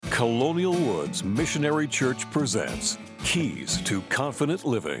Colonial Woods Missionary Church presents Keys to Confident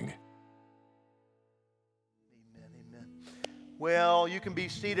Living. Amen. Well, you can be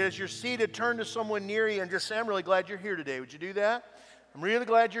seated. As you're seated, turn to someone near you and just say, I'm really glad you're here today. Would you do that? I'm really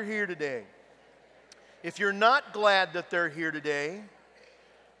glad you're here today. If you're not glad that they're here today,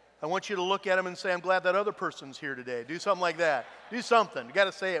 I want you to look at them and say, I'm glad that other person's here today. Do something like that. Do something. You got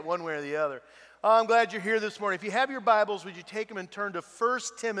to say it one way or the other. I'm glad you're here this morning. If you have your Bibles, would you take them and turn to 1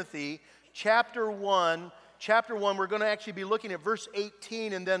 Timothy chapter 1. Chapter 1, we're going to actually be looking at verse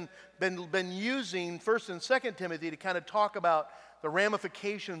 18 and then been using 1 and 2 Timothy to kind of talk about the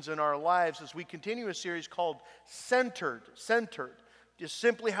ramifications in our lives as we continue a series called Centered. Just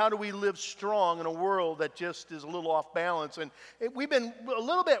simply how do we live strong in a world that just is a little off balance. And we've been a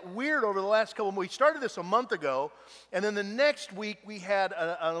little bit weird over the last couple of months. We started this a month ago, and then the next week we had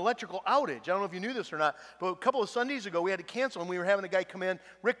an electrical outage. I don't know if you knew this or not, but a couple of Sundays ago we had to cancel, and we were having a guy come in.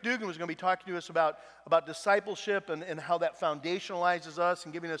 Rick Dugan was going to be talking to us about discipleship and how that foundationalizes us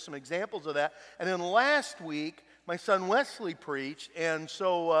and giving us some examples of that. And then last week, my son Wesley preached, and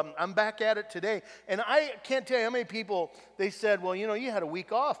so I'm back at it today. And I can't tell you how many people, they said, well, you know, you had a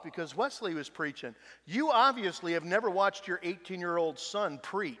week off because Wesley was preaching. You obviously have never watched your 18-year-old son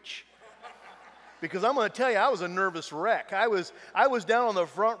preach. Because I'm going to tell you, I was a nervous wreck. I was down on the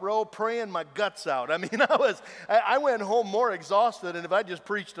front row praying my guts out. I mean, I went home more exhausted than if I just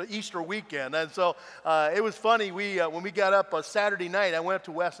preached an Easter weekend. And so it was funny. When we got up Saturday night, I went up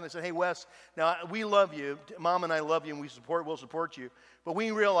to Wes and I said, hey, Wes, now we love you. Mom and I love you, and we'll support you. But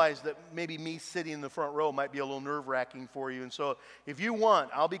we realized that maybe me sitting in the front row might be a little nerve-wracking for you. And so if you want,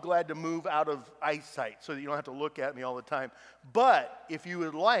 I'll be glad to move out of eyesight so that you don't have to look at me all the time. But if you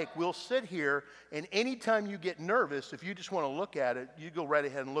would like, we'll sit here, and anytime you get nervous, if you just want to look at it, you go right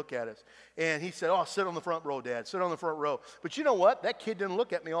ahead and look at us. And he said, oh, sit on the front row, Dad. Sit on the front row. But you know what? That kid didn't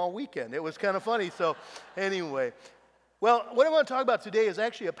look at me all weekend. It was kind of funny. So anyway, well, what I want to talk about today is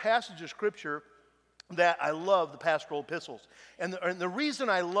actually a passage of Scripture that I love, the pastoral epistles. And the reason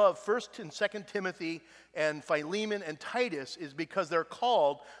I love 1 and 2 Timothy and Philemon and Titus is because they're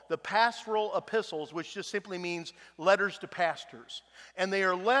called the pastoral epistles, which just simply means letters to pastors. And they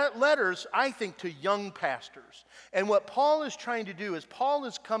are letters, I think, to young pastors. And what Paul is trying to do is Paul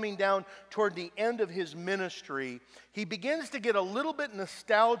is coming down toward the end of his ministry. He begins to get a little bit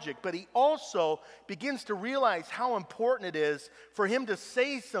nostalgic, but he also begins to realize how important it is for him to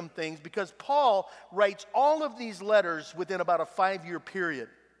say some things, because Paul writes all of these letters within about a 5-year period.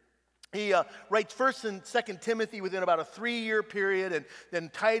 He writes 1 and 2 Timothy within about a 3-year period, and then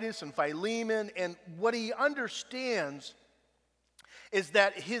Titus and Philemon. And what he understands is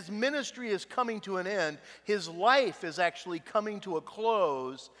that his ministry is coming to an end. His life is actually coming to a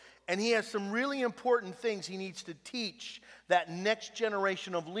close, and he has some really important things he needs to teach that next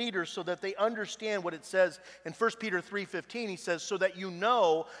generation of leaders so that they understand what it says in 1 Peter 3:15. He says, so that you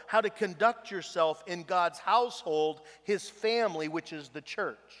know how to conduct yourself in God's household, his family, which is the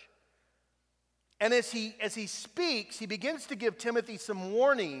church. And as he speaks, he begins to give Timothy some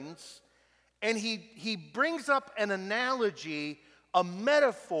warnings, and he brings up an analogy, a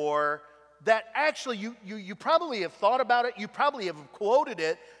metaphor that actually you probably have thought about it, you probably have quoted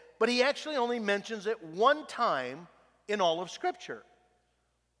it, but he actually only mentions it one time in all of Scripture.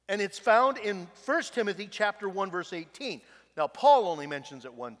 And it's found in 1 Timothy chapter 1, verse 18. Now, Paul only mentions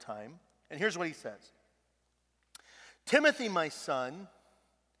it one time, and here's what he says. Timothy, my son,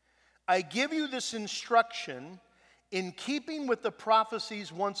 I give you this instruction in keeping with the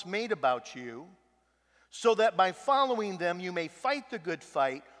prophecies once made about you, so that by following them you may fight the good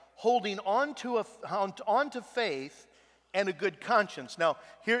fight, holding on to faith and a good conscience. Now,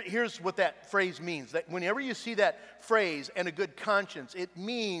 here's what that phrase means. That whenever you see that phrase, and a good conscience, it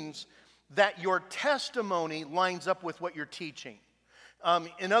means that your testimony lines up with what you're teaching.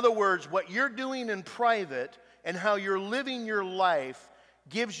 In other words, what you're doing in private and how you're living your life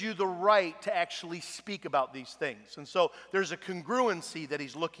gives you the right to actually speak about these things. And so there's a congruency that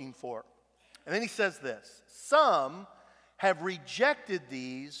he's looking for. And then he says this, some have rejected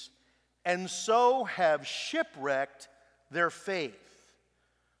these and so have shipwrecked their faith.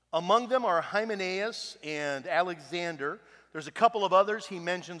 Among them are Hymenaeus and Alexander. There's a couple of others he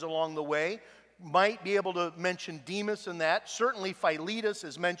mentions along the way. Might be able to mention Demas in that. Certainly Philetus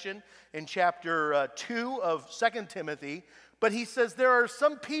is mentioned in chapter 2 of 2 Timothy. But he says there are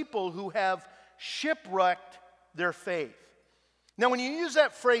some people who have shipwrecked their faith. Now, when you use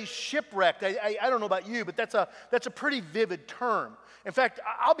that phrase shipwrecked, I don't know about you, but that's a pretty vivid term. In fact,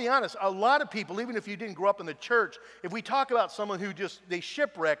 I'll be honest, a lot of people, even if you didn't grow up in the church, if we talk about someone who they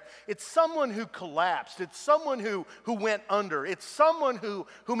shipwrecked, it's someone who collapsed. It's someone who went under. It's someone who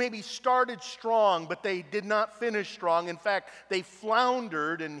maybe started strong, but they did not finish strong. In fact, they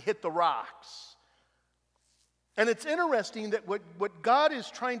floundered and hit the rocks. And it's interesting that what God is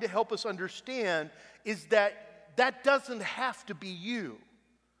trying to help us understand is that doesn't have to be you.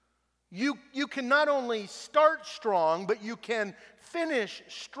 You can not only start strong, but you can finish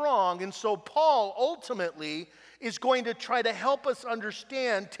strong. And so Paul ultimately is going to try to help us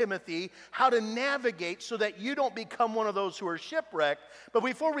understand, Timothy, how to navigate so that you don't become one of those who are shipwrecked. But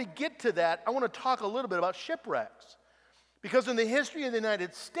before we get to that, I want to talk a little bit about shipwrecks. Because in the history of the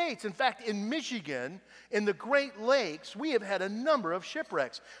United States, in fact, in Michigan, in the Great Lakes, we have had a number of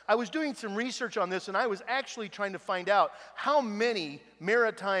shipwrecks. I was doing some research on this, and I was actually trying to find out how many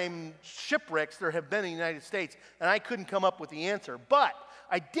maritime shipwrecks there have been in the United States, and I couldn't come up with the answer. But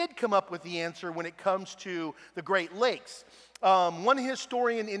I did come up with the answer when it comes to the Great Lakes. One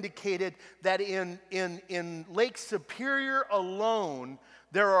historian indicated that in Lake Superior alone,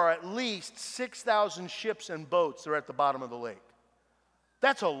 there are at least 6,000 ships and boats that are at the bottom of the lake.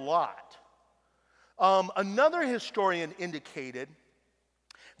 That's a lot. Another historian indicated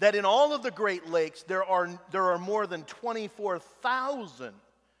that in all of the Great Lakes, there are more than 24,000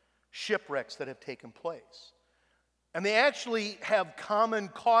 shipwrecks that have taken place. And they actually have common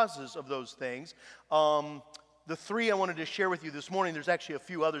causes of those things. The three I wanted to share with you this morning, there's actually a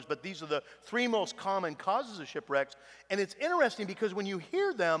few others, but these are the three most common causes of shipwrecks. And it's interesting because when you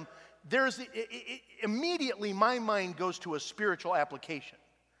hear them, immediately my mind goes to a spiritual application.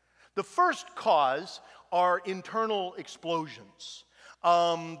 The first cause are internal explosions.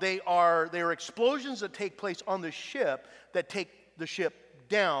 They are explosions that take place on the ship that take the ship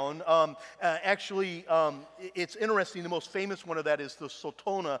down. It's interesting. The most famous one of that is the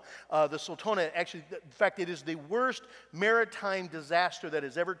Sultana. The Sultana, actually, in fact, it is the worst maritime disaster that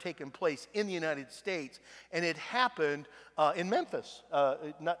has ever taken place in the United States. And it happened in Memphis,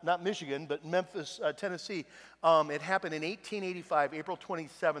 not Michigan, but Memphis, Tennessee. It happened in 1885, April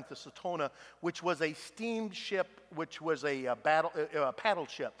 27th, the Sultana, which was a steamship, which was a paddle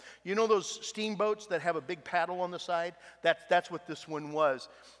ship. You know those steamboats that have a big paddle on the side? That's what this one was.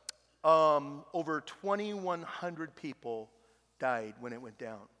 Over 2,100 people died when it went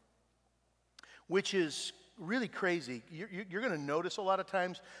down, which is really crazy. You're going to notice a lot of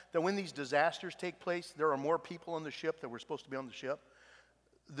times that when these disasters take place, there are more people on the ship that were supposed to be on the ship.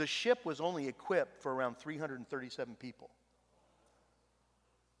 The ship was only equipped for around 337 people.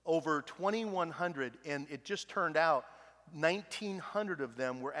 Over 2,100, and it just turned out 1,900 of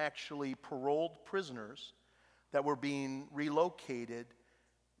them were actually paroled prisoners that were being relocated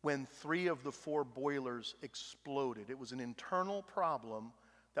when 3 of the 4 boilers exploded. It was an internal problem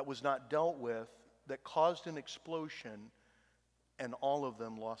that was not dealt with that caused an explosion, and all of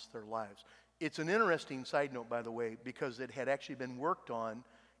them lost their lives. It's an interesting side note, by the way, because it had actually been worked on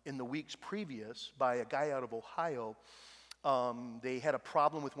in the weeks previous by a guy out of Ohio. They had a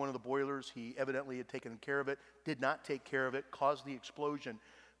problem with one of the boilers. He evidently had taken care of it, did not take care of it, caused the explosion.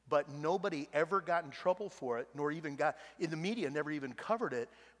 But nobody ever got in trouble for it, nor even in the media never even covered it,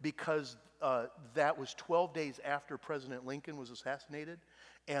 because that was 12 days after President Lincoln was assassinated,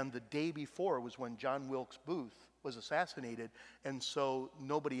 and the day before was when John Wilkes Booth was assassinated, and so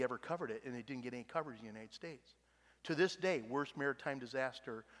nobody ever covered it, and it didn't get any coverage in the United States. To this day, worst maritime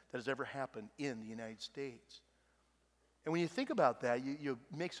disaster that has ever happened in the United States. And when you think about that, you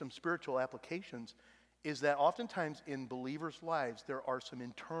make some spiritual applications, is that oftentimes in believers' lives, there are some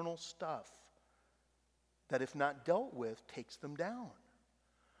internal stuff that, if not dealt with, takes them down.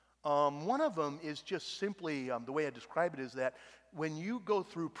 One of them is just simply, the way I describe it is that when you go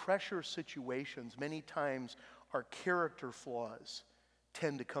through pressure situations, many times our character flaws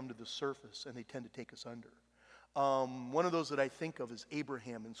tend to come to the surface and they tend to take us under. One of those that I think of is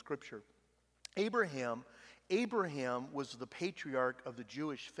Abraham in Scripture. Abraham was the patriarch of the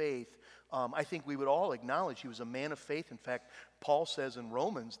Jewish faith. I think we would all acknowledge he was a man of faith. In fact, Paul says in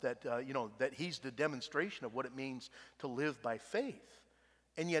Romans that that he's the demonstration of what it means to live by faith.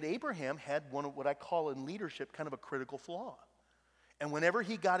 And yet Abraham had one of what I call in leadership kind of a critical flaw. And whenever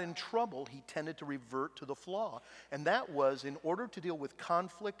he got in trouble, he tended to revert to the flaw. And that was, in order to deal with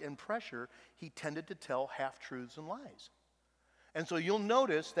conflict and pressure, he tended to tell half-truths and lies. And so you'll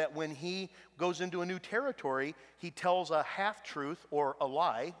notice that when he goes into a new territory, he tells a half-truth, or a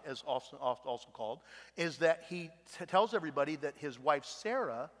lie, as also called, is that he tells everybody that his wife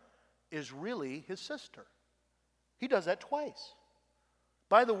Sarah is really his sister. He does that twice.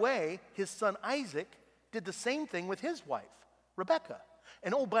 By the way, his son Isaac did the same thing with his wife, Rebekah.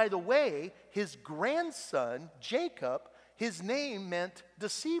 And oh, by the way, his grandson, Jacob, his name meant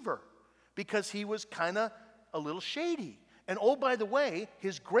deceiver because he was kind of a little shady. And oh, by the way,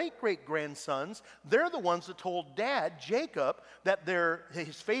 his great-great-grandsons, they're the ones that told Dad, Jacob, that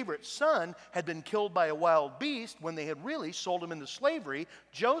his favorite son had been killed by a wild beast when they had really sold him into slavery,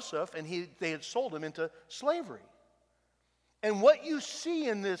 Joseph, and they had sold him into slavery. And what you see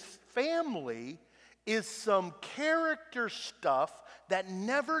in this family is some character stuff that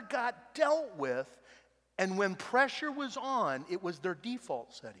never got dealt with, and when pressure was on, it was their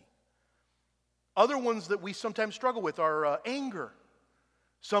default setting. Other ones that we sometimes struggle with are anger.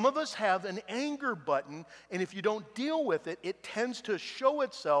 Some of us have an anger button, and if you don't deal with it, it tends to show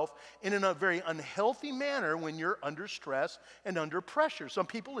itself in a very unhealthy manner when you're under stress and under pressure. Some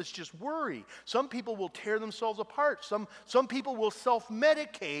people, it's just worry. Some people will tear themselves apart. Some people will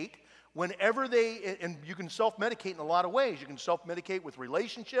self-medicate whenever and you can self-medicate in a lot of ways. You can self-medicate with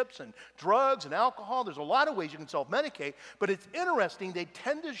relationships and drugs and alcohol. There's a lot of ways you can self-medicate, but it's interesting, they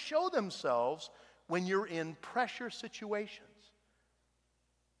tend to show themselves when you're in pressure situations.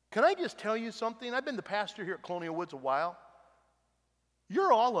 Can I just tell you something? I've been the pastor here at Colonial Woods a while.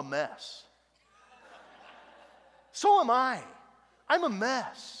 You're all a mess. So am I. I'm a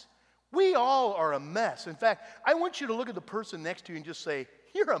mess. We all are a mess. In fact, I want you to look at the person next to you and just say,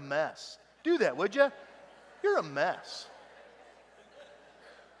 "You're a mess." Do that, would you? You're a mess.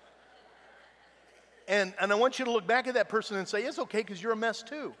 And I want you to look back at that person and say, "It's okay because you're a mess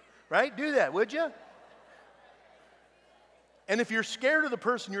too." Right? Do that, would you? And if you're scared of the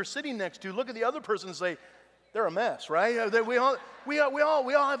person you're sitting next to, look at the other person and say, "They're a mess," right? We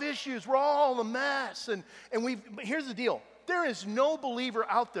all have issues. We're all a mess. And here's the deal. There is no believer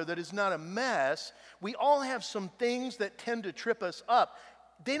out there that is not a mess. We all have some things that tend to trip us up.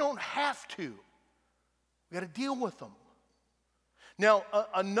 They don't have to. We got to deal with them. Now,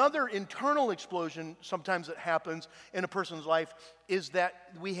 another internal explosion sometimes that happens in a person's life is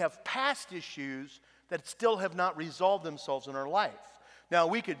that we have past issues that still have not resolved themselves in our life. Now,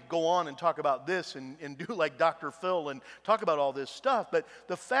 we could go on and talk about this and do like Dr. Phil and talk about all this stuff, but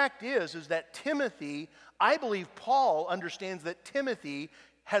the fact is that Timothy, I believe Paul understands that Timothy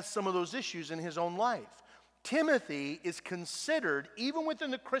has some of those issues in his own life. Timothy is considered, even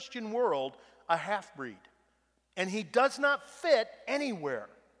within the Christian world, a half-breed. And he does not fit anywhere.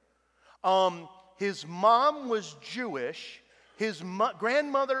 His mom was Jewish. His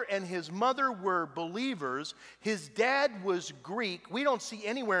grandmother and his mother were believers. His dad was Greek. We don't see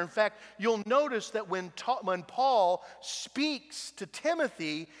anywhere. In fact, you'll notice that when Paul speaks to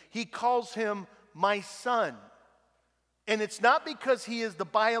Timothy, he calls him my son. And it's not because he is the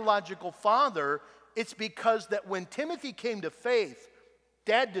biological father. It's because that when Timothy came to faith,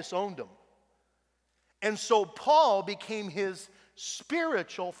 Dad disowned him. And so Paul became his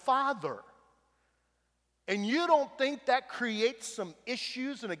spiritual father. And you don't think that creates some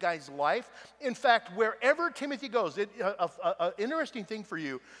issues in a guy's life? In fact, wherever Timothy goes, an interesting thing for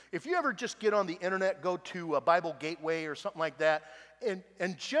you, if you ever just get on the internet, go to a Bible Gateway or something like that,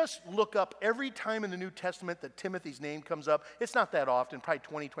 and just look up every time in the New Testament that Timothy's name comes up. It's not that often, probably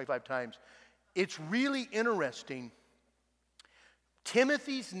 20, 25 times. It's really interesting.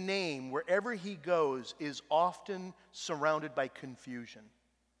 Timothy's name, wherever he goes, is often surrounded by confusion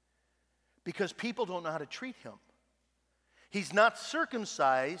because people don't know how to treat him. He's not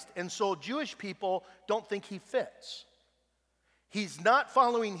circumcised, and so Jewish people don't think he fits. He's not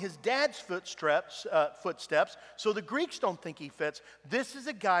following his dad's footsteps, so the Greeks don't think he fits. This is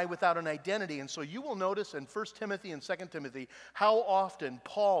a guy without an identity, and so you will notice in 1 Timothy and 2 Timothy how often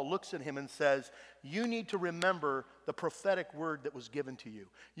Paul looks at him and says, you need to remember the prophetic word that was given to you.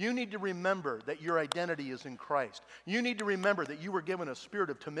 You need to remember that your identity is in Christ. You need to remember that you were given a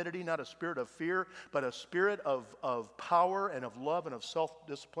spirit of timidity, not a spirit of fear, but a spirit of power and of love and of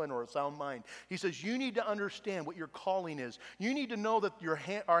self-discipline or a sound mind. He says you need to understand what your calling is. You need to know that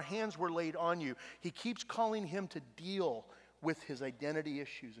our hands were laid on you. He keeps calling him to deal with his identity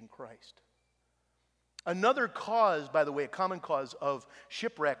issues in Christ. Another cause, by the way, a common cause of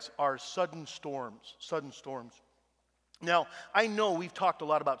shipwrecks are sudden storms. Sudden storms. Now, I know we've talked a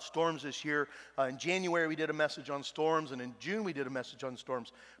lot about storms this year. In January, we did a message on storms, and in June, we did a message on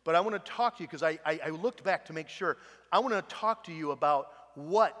storms. But I want to talk to you, because I looked back to make sure. I want to talk to you about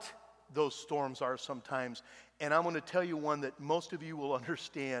what those storms are sometimes. And I want to tell you one that most of you will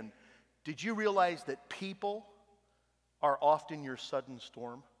understand. Did you realize that people are often your sudden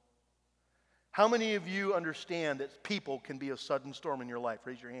storm? How many of you understand that people can be a sudden storm in your life?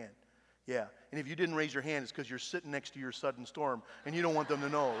 Raise your hand. Yeah. And if you didn't raise your hand, it's because you're sitting next to your sudden storm and you don't want them to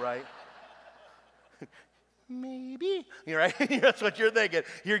know, right? Maybe. You're right? That's what you're thinking.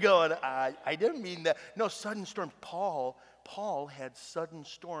 You're going, I didn't mean that. No, sudden storms. Paul had sudden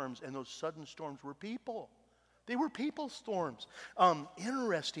storms, and those sudden storms were people. They were people storms.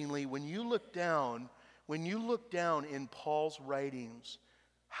 Interestingly, when you look down in Paul's writings,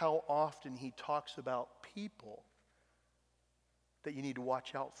 how often he talks about people that you need to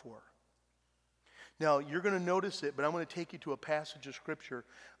watch out for. Now, you're going to notice it, but I'm going to take you to a passage of Scripture.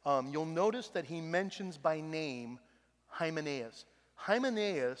 You'll notice that he mentions by name Hymenaeus.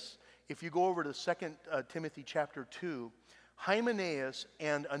 Hymenaeus, if you go over to 2 Timothy chapter 2, Hymenaeus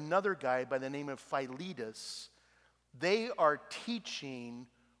and another guy by the name of Philetus, they are teaching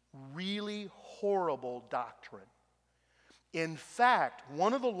really horrible doctrine. In fact,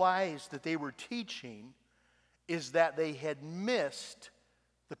 one of the lies that they were teaching is that they had missed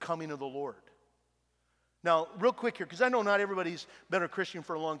the coming of the Lord. Now, real quick here, because I know not everybody's been a Christian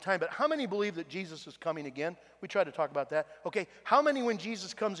for a long time, but how many believe that Jesus is coming again? We try to talk about that. Okay, how many, when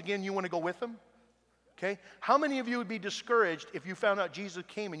Jesus comes again, you want to go with him? Okay, how many of you would be discouraged if you found out Jesus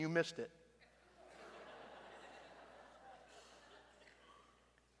came and you missed it?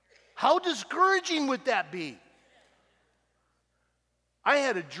 How discouraging would that be? I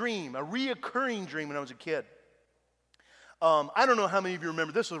had a dream, a reoccurring dream when I was a kid. I don't know how many of you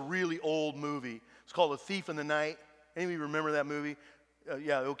remember. This is a really old movie. It's called A Thief in the Night. Any of you remember that movie?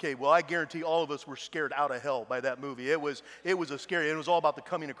 Yeah, okay. Well, I guarantee all of us were scared out of hell by that movie. It was a scary, and it was all about the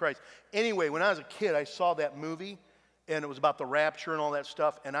coming of Christ. Anyway, when I was a kid, I saw that movie, and it was about the rapture and all that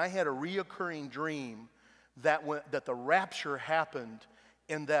stuff, and I had a reoccurring dream that the rapture happened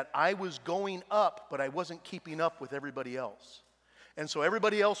and that I was going up, but I wasn't keeping up with everybody else. And so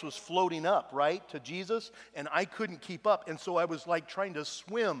everybody else was floating up, right, to Jesus, and I couldn't keep up. And so I was like trying to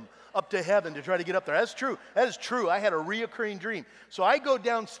swim up to heaven to try to get up there. That's true. That is true. I had a reoccurring dream. So I go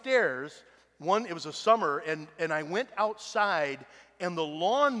downstairs. It was a summer, and I went outside, and the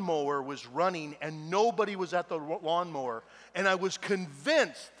lawnmower was running, and nobody was at the lawnmower. And I was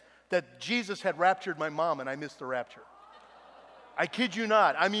convinced that Jesus had raptured my mom, and I missed the rapture. I kid you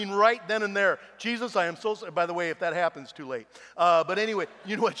not. I mean, right then and there. Jesus, I am so sorry. By the way, if that happens, too late. But anyway,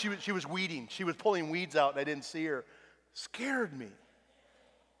 you know what? She was weeding. She was pulling weeds out, and I didn't see her. Scared me.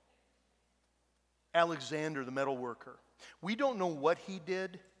 Alexander, the metal worker. We don't know what he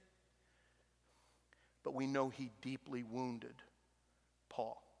did, but we know he deeply wounded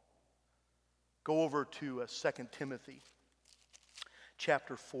Paul. Go over to 2 Timothy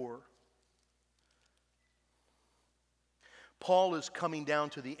chapter 4. Paul is coming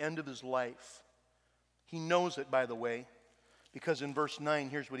down to the end of his life. He knows it, by the way, because in verse 9,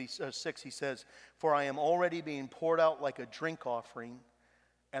 here's what 6, he says, "For I am already being poured out like a drink offering,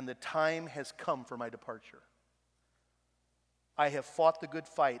 and the time has come for my departure. I have fought the good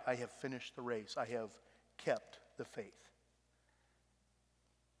fight. I have finished the race. I have kept the faith."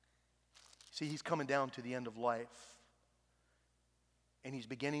 See, he's coming down to the end of life, and he's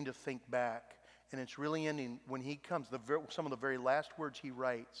beginning to think back. And it's really ending when he comes. Some of the very last words he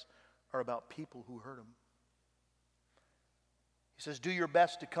writes are about people who hurt him. He says, "Do your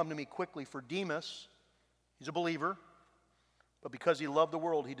best to come to me quickly, for Demas," he's a believer, "but because he loved the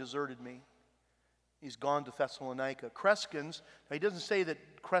world, he deserted me. He's gone to Thessalonica." Crescens, now he doesn't say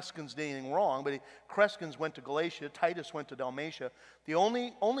that Crescens did anything wrong, but Crescens went to Galatia, Titus went to Dalmatia. The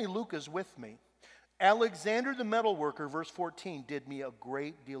only Luke is with me. Alexander the metal worker, verse 14, "did me a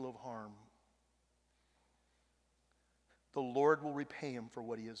great deal of harm. The Lord will repay him for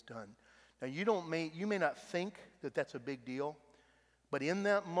what he has done." Now, you may not think that that's a big deal, but in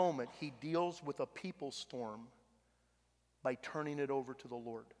that moment, he deals with a people storm by turning it over to the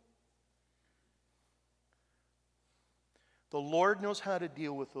Lord. The Lord knows how to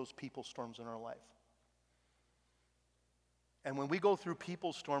deal with those people storms in our life. And when we go through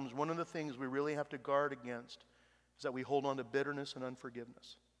people storms, one of the things we really have to guard against is that we hold on to bitterness and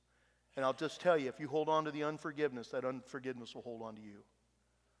unforgiveness. And I'll just tell you, if you hold on to the unforgiveness, that unforgiveness will hold on to you.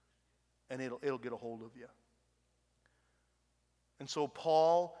 And it'll get a hold of you. And so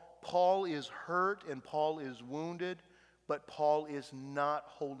Paul is hurt and Paul is wounded, but Paul is not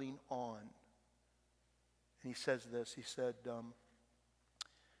holding on. And he says this, he said, "The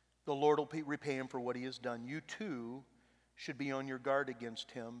Lord will repay him for what he has done. You too should be on your guard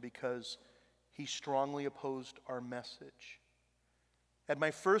against him because he strongly opposed our message. At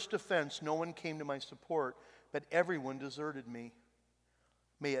my first offense, no one came to my support, but everyone deserted me.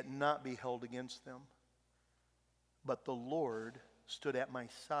 May it not be held against them. But the Lord stood at my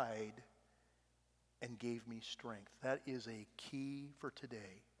side and gave me strength." That is a key for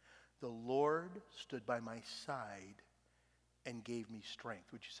today. The Lord stood by my side and gave me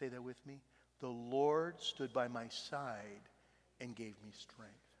strength. Would you say that with me? The Lord stood by my side and gave me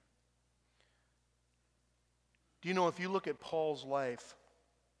strength. Do you know, if you look at Paul's life,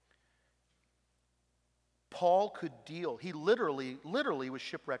 Paul could deal. He literally was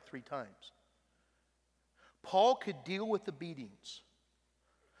shipwrecked 3 times. Paul could deal with the beatings.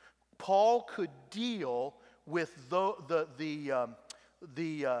 Paul could deal with the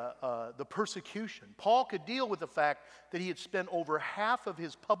persecution. Paul could deal with the fact that he had spent over half of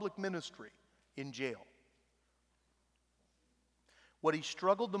his public ministry in jail. What he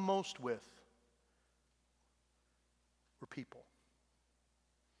struggled the most with were people.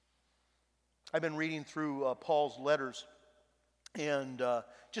 I've been reading through Paul's letters and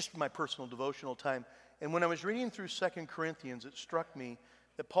just my personal devotional time. And when I was reading through 2 Corinthians, it struck me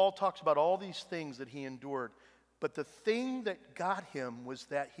that Paul talks about all these things that he endured. But the thing that got him was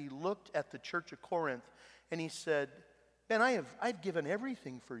that he looked at the church of Corinth and he said, "Man, I've given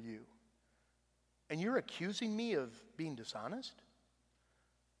everything for you. And you're accusing me of being dishonest?"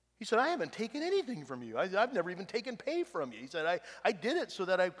 He said, "I haven't taken anything from you. I've never even taken pay from you." He said, I did it so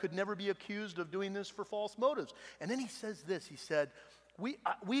that I could never be accused of doing this for false motives. And then he says this, he said,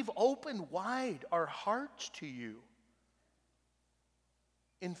 we've opened wide our hearts to you.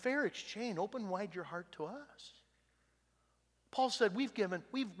 In fair exchange, open wide your heart to us. Paul said, we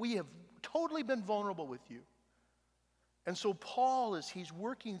have totally been vulnerable with you. And so Paul, as he's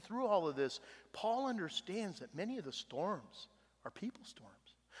working through all of this, Paul understands that many of the storms are people storms.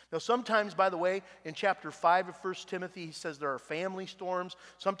 Now sometimes, by the way, in chapter 5 of 1 Timothy, he says there are family storms.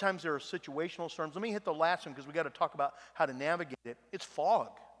 Sometimes there are situational storms. Let me hit the last one because we got to talk about how to navigate it. It's fog.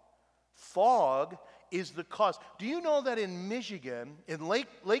 Fog is the cause. Do you know that in Michigan,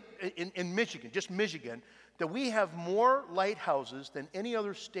 in Michigan, just Michigan, that we have more lighthouses than any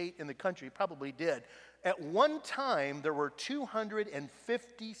other state in the country? Probably did. At one time, there were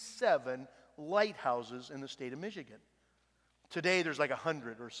 257 lighthouses in the state of Michigan. Today, there's like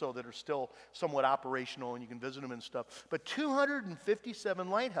 100 or so that are still somewhat operational, and you can visit them and stuff. But 257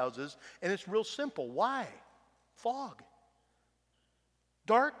 lighthouses, and it's real simple. Why? Fog.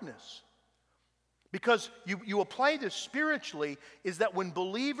 Darkness. Because you apply this spiritually, is that when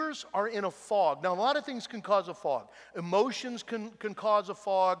believers are in a fog, now a lot of things can cause a fog. Emotions can cause a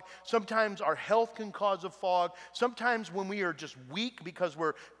fog. Sometimes our health can cause a fog. Sometimes when we are just weak because we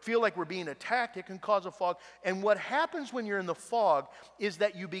feel like we're being attacked, it can cause a fog. And what happens when you're in the fog is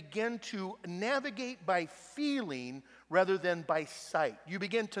that you begin to navigate by feeling rather than by sight. You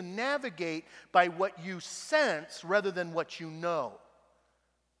begin to navigate by what you sense rather than what you know.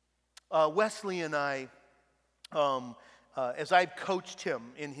 Wesley and I, as I've coached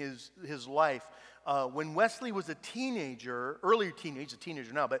him in his life, when Wesley was a teenager, early teenager, he's a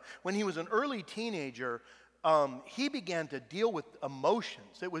teenager now, but when he was an early teenager, he began to deal with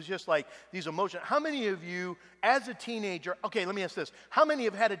emotions. It was just like these emotions. How many of you, as a teenager, okay, let me ask this. How many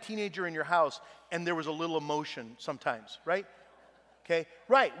have had a teenager in your house and there was a little emotion sometimes, right? Okay,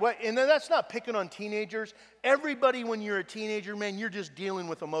 right. Well, and that's not picking on teenagers. Everybody, when you're a teenager, man, you're just dealing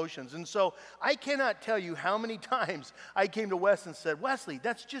with emotions. And so I cannot tell you how many times I came to Wes and said, "Wesley,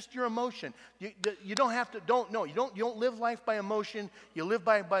 that's just your emotion. You don't have to. You don't live life by emotion. You live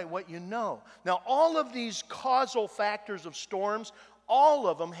by what you know." Now, all of these causal factors of storms, all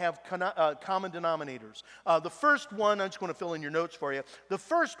of them have common denominators. The first one, I'm just going to fill in your notes for you. The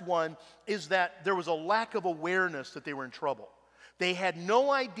first one is that there was a lack of awareness that they were in trouble. They had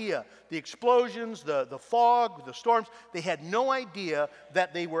no idea, the explosions, the fog, the storms, they had no idea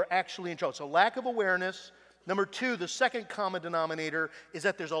that they were actually in trouble. So lack of awareness. Number 2, the second common denominator is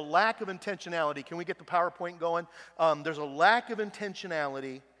that there's a lack of intentionality. Can we get the PowerPoint going? There's a lack of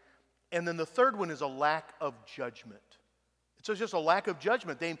intentionality. And then the third one is a lack of judgment. So it's just a lack of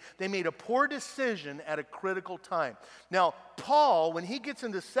judgment. They made a poor decision at a critical time. Now, Paul, when he gets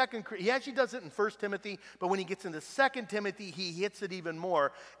into he actually does it in 1 Timothy, but when he gets into 2 Timothy, he hits it even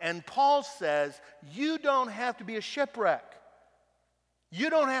more. And Paul says, you don't have to be a shipwreck. You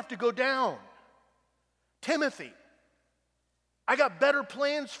don't have to go down. Timothy, I got better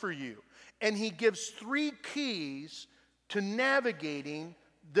plans for you. And he gives 3 keys to navigating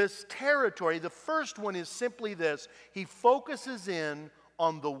this territory. The first one is simply this. He focuses in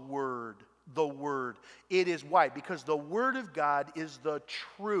on the Word. The Word. It is why? Because the Word of God is the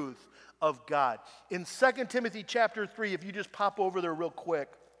truth of God. In 2 Timothy chapter 3, if you just pop over there real quick,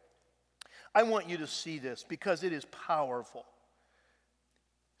 I want you to see this because it is powerful.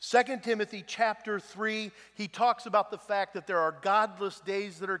 2 Timothy chapter 3, he talks about the fact that there are godless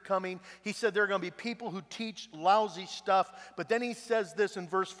days that are coming. He said there are going to be people who teach lousy stuff. But then he says this in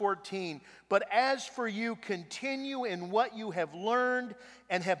verse 14, "But as for you, continue in what you have learned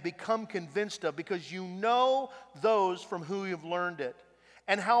and have become convinced of, because you know those from whom you have learned it,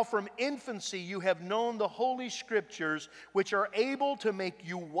 and how from infancy you have known the Holy Scriptures, which are able to make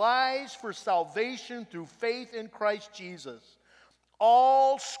you wise for salvation through faith in Christ Jesus.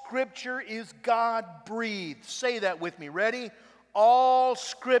 All Scripture is God-breathed." Say that with me. Ready? All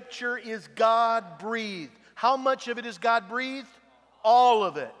Scripture is God-breathed. How much of it is God-breathed? All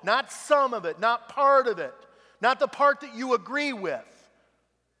of it. Not some of it, not part of it, not the part that you agree with.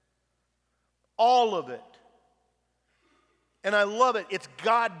 All of it. And I love it. It's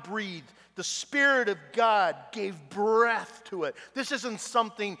God-breathed. The Spirit of God gave breath to it. This isn't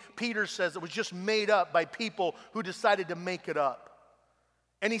something, Peter says, that was just made up by people who decided to make it up.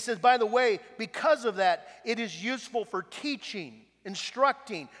 And he says, by the way, because of that, it is useful for teaching,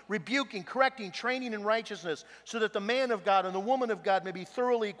 instructing, rebuking, correcting, training in righteousness, so that the man of God and the woman of God may be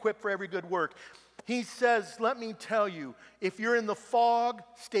thoroughly equipped for every good work. He says, let me tell you, if you're in the fog,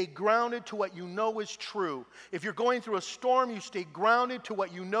 stay grounded to what you know is true. If you're going through a storm, you stay grounded to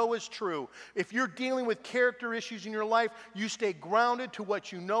what you know is true. If you're dealing with character issues in your life, you stay grounded to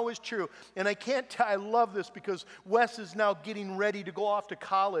what you know is true. And I love this because Wes is now getting ready to go off to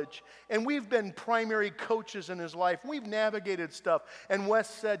college. And we've been primary coaches in his life. We've navigated stuff. And Wes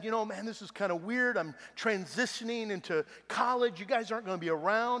said, man, this is kind of weird. I'm transitioning into college. You guys aren't going to be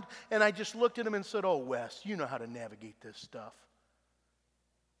around. And I just looked at him and said, oh, Wes, you know how to navigate this stuff.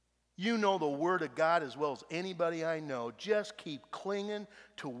 You know the Word of God as well as anybody I know. Just keep clinging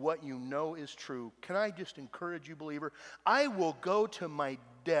to what you know is true. Can I just encourage you, believer? I will go to my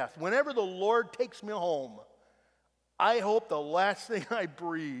death. Whenever the Lord takes me home, I hope the last thing I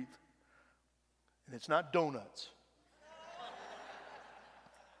breathe, and it's not donuts,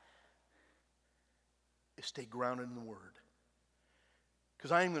 is stay grounded in the Word.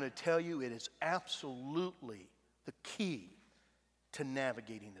 Because I am going to tell you, it is absolutely the key to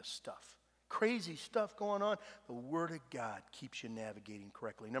navigating this stuff. Crazy stuff going on. The Word of God keeps you navigating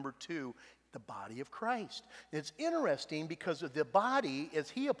correctly. Number 2, the body of Christ. And it's interesting because the body,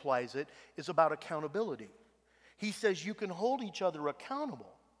 as he applies it, is about accountability. He says you can hold each other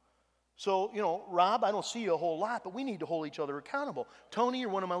accountable. So, Rob, I don't see you a whole lot, but we need to hold each other accountable. Tony, you're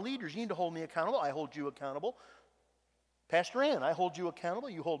one of my leaders. You need to hold me accountable. I hold you accountable. Pastor Ann, I hold you accountable.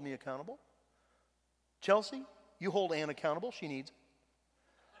 You hold me accountable. Chelsea, you hold Ann accountable. She needs it.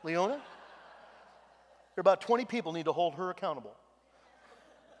 Leona, there are about 20 people need to hold her accountable.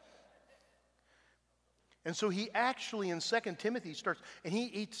 And so he actually in 2 Timothy starts, and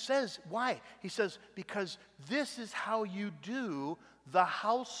he says, why? He says, because this is how you do the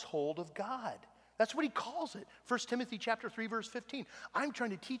household of God. That's what he calls it. 1 Timothy chapter 3, verse 15. I'm trying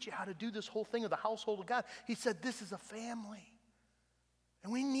to teach you how to do this whole thing of the household of God. He said, this is a family.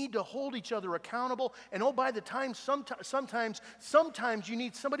 And we need to hold each other accountable. And by the time, sometimes you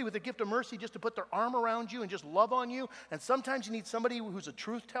need somebody with a gift of mercy just to put their arm around you and just love on you. And sometimes you need somebody who's a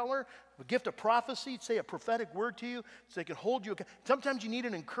truth teller, a gift of prophecy, say a prophetic word to you so they can hold you. Sometimes you need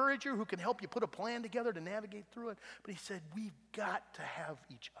an encourager who can help you put a plan together to navigate through it. But he said, we've got to have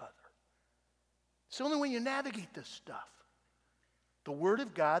each other. It's the only way you navigate this stuff. The Word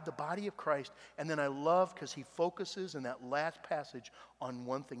of God, the body of Christ, and then I love because he focuses in that last passage on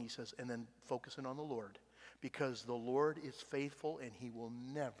one thing. He says, and then focusing on the Lord, because the Lord is faithful and he will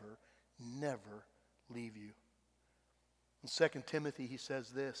never, never leave you. In 2 Timothy, he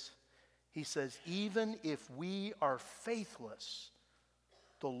says this. He says, even if we are faithless,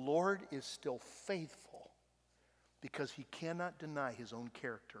 the Lord is still faithful because he cannot deny his own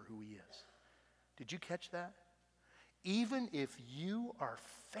character, who he is. Did you catch that? Even if you are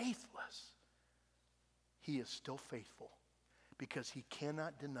faithless, he is still faithful because he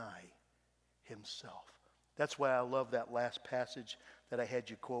cannot deny himself. That's why I love that last passage that I had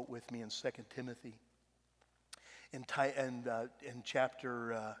you quote with me in 2 Timothy. In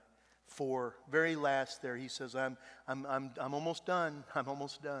chapter 4, very last there, he says, I'm almost done. I'm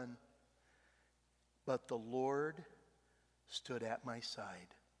almost done. But the Lord stood at my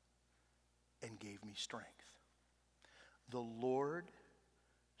side and gave me strength. The Lord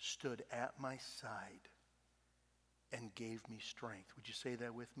stood at my side and gave me strength. Would you say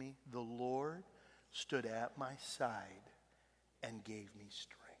that with me? The Lord stood at my side and gave me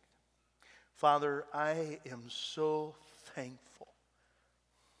strength. Father, I am so thankful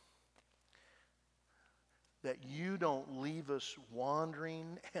that you don't leave us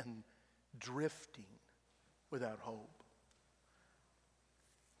wandering and drifting without hope.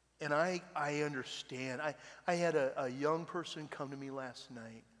 And I understand. I had a young person come to me last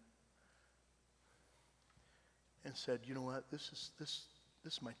night and said, you know what, this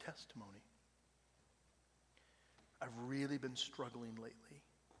is my testimony. I've really been struggling lately.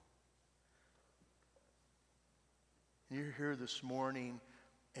 And you're here this morning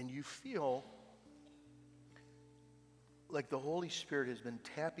and you feel like the Holy Spirit has been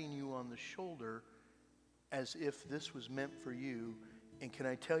tapping you on the shoulder as if this was meant for you. And can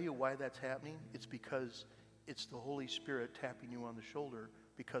I tell you why that's happening? It's because it's the Holy Spirit tapping you on the shoulder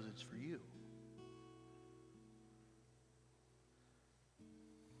because it's for you.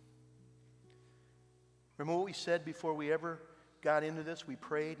 Remember what we said before we ever got into this? We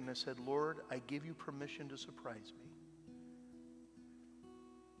prayed and I said, Lord, I give you permission to surprise me.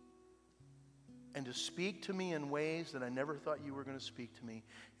 And to speak to me in ways that I never thought you were going to speak to me.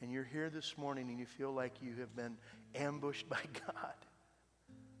 And you're here this morning and you feel like you have been ambushed by God.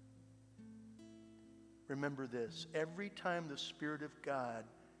 Remember this, every time the Spirit of God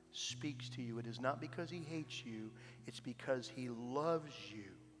speaks to you, it is not because he hates you, it's because he loves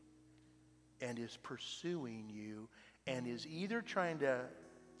you and is pursuing you and is either trying to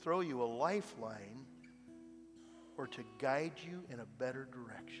throw you a lifeline or to guide you in a better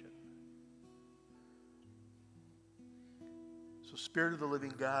direction. So Spirit of the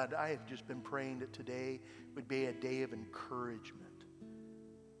living God, I have just been praying that today would be a day of encouragement.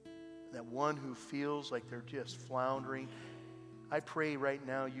 That one who feels like they're just floundering, I pray right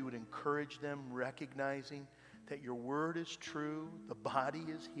now you would encourage them, recognizing that your word is true, the body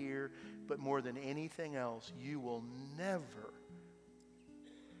is here, but more than anything else, you will never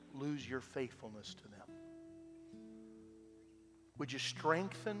lose your faithfulness to them. Would you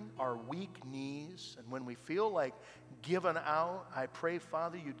strengthen our weak knees? And when we feel like giving out, I pray,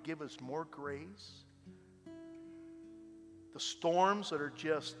 Father, you'd give us more grace. The storms that are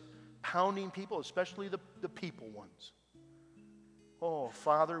just pounding people, especially the people ones. Oh,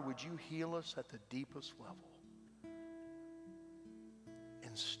 Father, would you heal us at the deepest level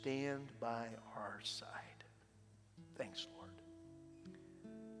and stand by our side? Thanks, Lord.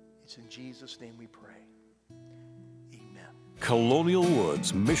 It's in Jesus' name we pray. Amen. Colonial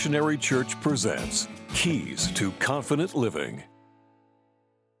Woods Missionary Church presents Keys to Confident Living.